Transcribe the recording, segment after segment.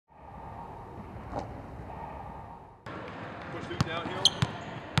downhill.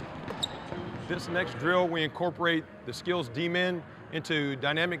 This next drill, we incorporate the skills D-men into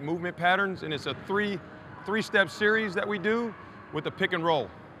dynamic movement patterns, and it's a three-step series that we do with the pick and roll.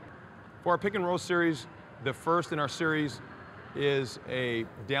 For our pick and roll series, the first in our series is a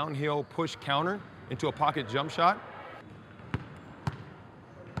downhill push counter into a pocket jump shot.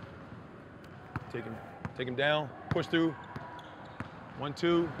 Take him down, push through. 1,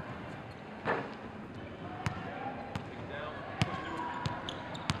 2.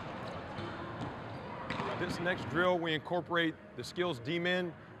 This next drill, we incorporate the skills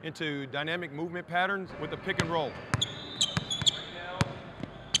D-men into dynamic movement patterns with the pick and roll.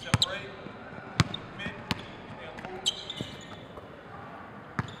 Separate, mid, and pull.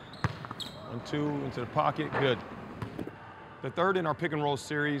 1, 2, into the pocket, good. The third in our pick and roll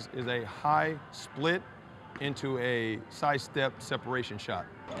series is a high split into a side step separation shot.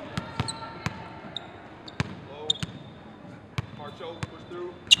 Low, march over, push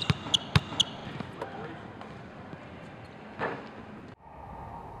through.